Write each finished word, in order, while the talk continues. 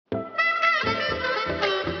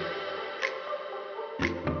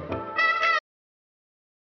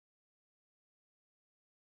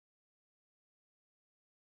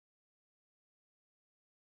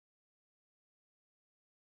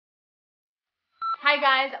Hi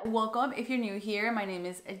guys, welcome. If you're new here, my name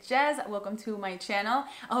is Jess. Welcome to my channel.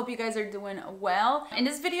 I hope you guys are doing well. In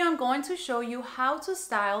this video, I'm going to show you how to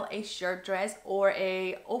style a shirt dress or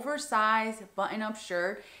a oversized button-up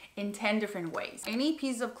shirt in 10 different ways. Any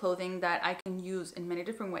piece of clothing that I can use in many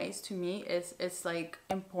different ways, to me it's like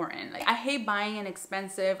important. Like, I hate buying an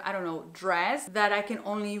expensive, I don't know, dress that I can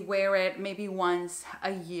only wear it maybe once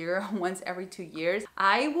a year, once every 2 years.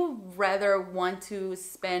 I would rather want to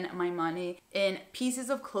spend my money in pieces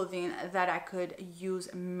of clothing that I could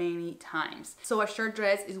use many times. So a shirt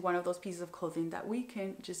dress is one of those pieces of clothing that we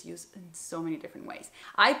can just use in so many different ways.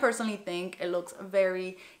 I personally think it looks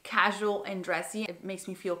very casual and dressy. It makes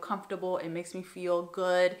me feel comfortable, it makes me feel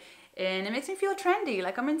good, and it makes me feel trendy,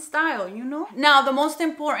 like I'm in style, you know? Now, the most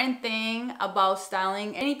important thing about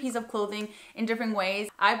styling any piece of clothing in different ways,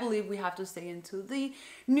 I believe we have to stay into the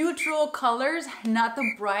neutral colors, not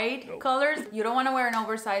the bright colors. You don't want to wear an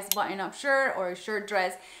oversized button-up shirt or a shirt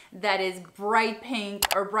dress that is bright pink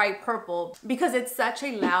or bright purple, because it's such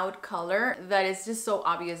a loud color that it's just so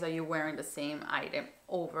obvious that you're wearing the same item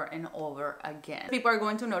over and over again. People are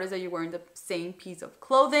going to notice that you're wearing the same piece of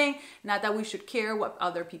clothing. Not that we should care what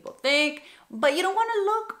other people think, but you don't want to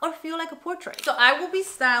look or feel like a portrait. So I will be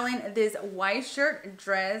styling this white shirt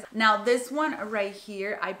dress. Now this one right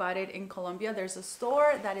here, I bought it in Colombia. There's a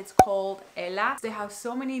store that it's called Ella. They have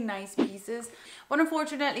so many nice pieces, but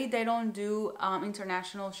unfortunately they don't do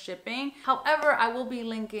international shipping. However, I will be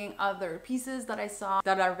linking other pieces that I saw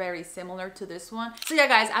that are very similar to this one. So yeah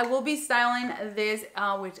guys, I will be styling this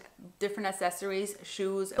with different accessories,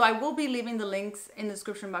 shoes. So I will be leaving the links in the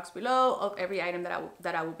description box below of every item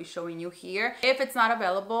that I will be showing you here. If it's not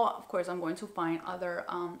available, of course, I'm going to find other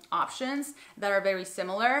options that are very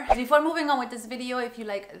similar. Before moving on with this video, if you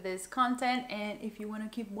like this content and if you want to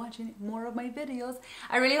keep watching more of my videos,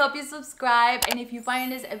 I really hope you subscribe. And if you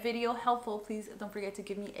find this video helpful, please don't forget to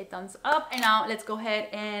give me a thumbs up. And now let's go ahead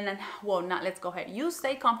and, well, not let's go ahead. You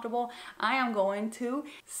stay comfortable. I am going to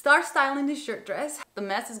start styling this shirt dress. The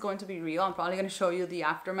mess is going to be real. I'm probably going to show you the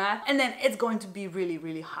aftermath. And then it's going to be really,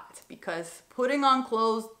 really hot because putting on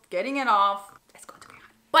clothes, getting it off, it's going to be hot.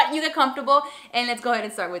 But you get comfortable and let's go ahead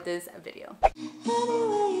and start with this video.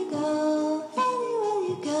 Anywhere you go,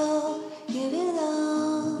 give it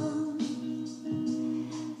on.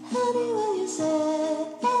 Anywhere you say,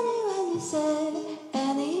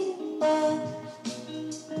 anywhere.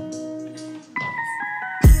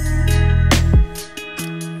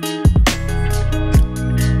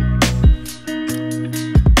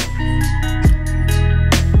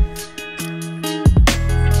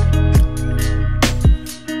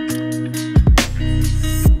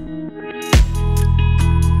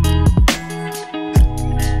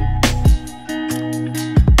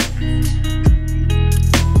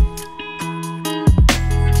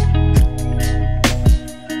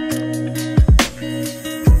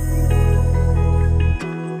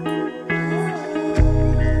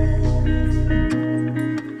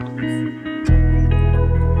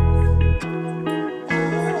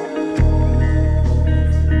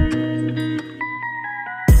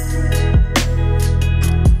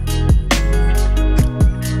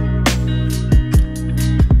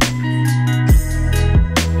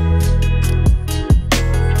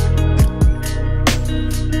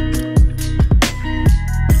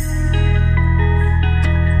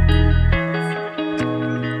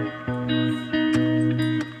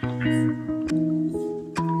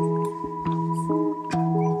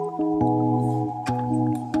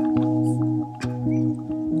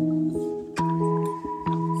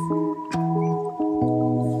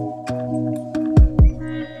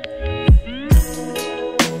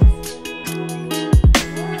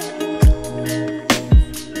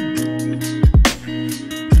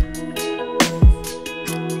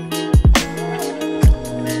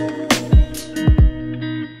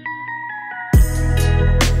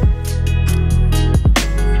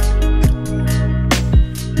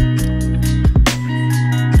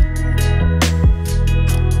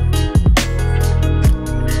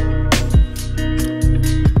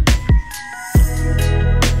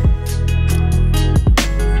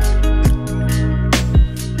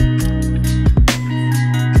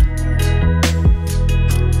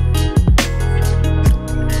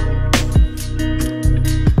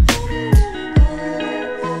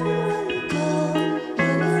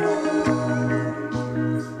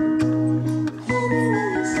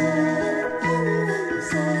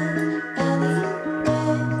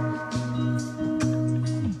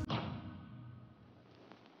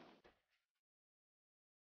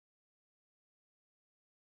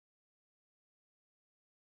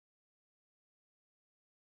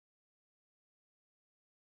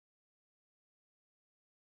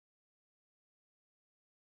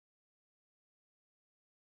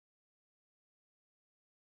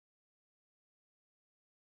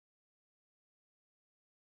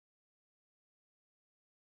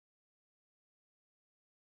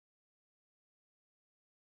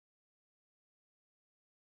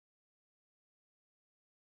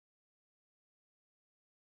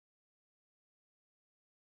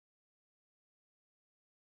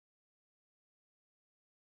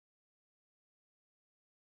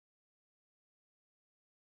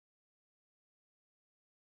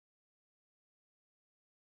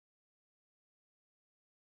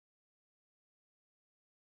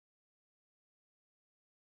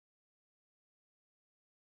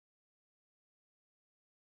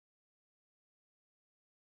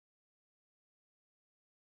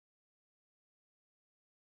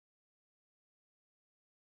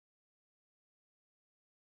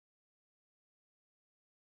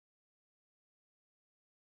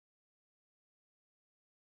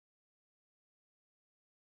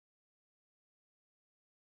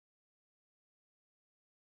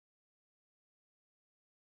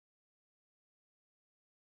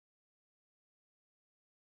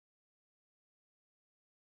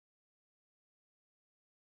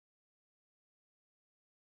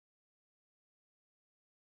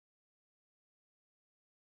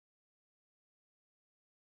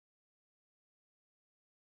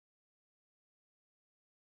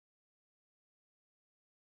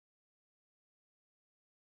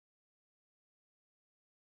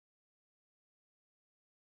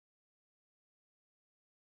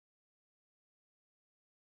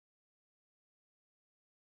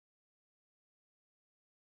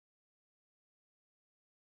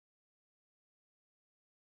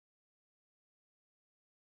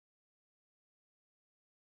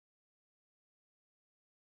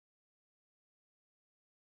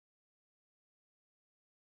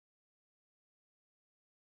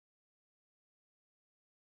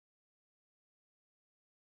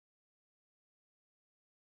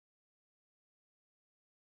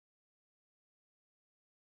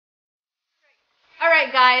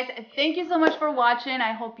 Alright guys, thank you so much for watching.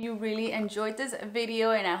 I hope you really enjoyed this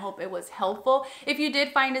video and I hope it was helpful. If you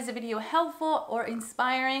did find this video helpful or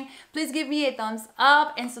inspiring, please give me a thumbs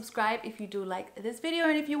up and subscribe if you do like this video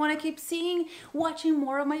and if you want to keep watching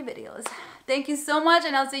more of my videos. Thank you so much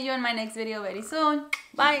and I'll see you in my next video very soon.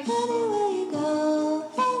 Bye! Anywhere you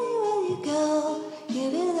go,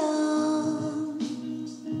 give it up.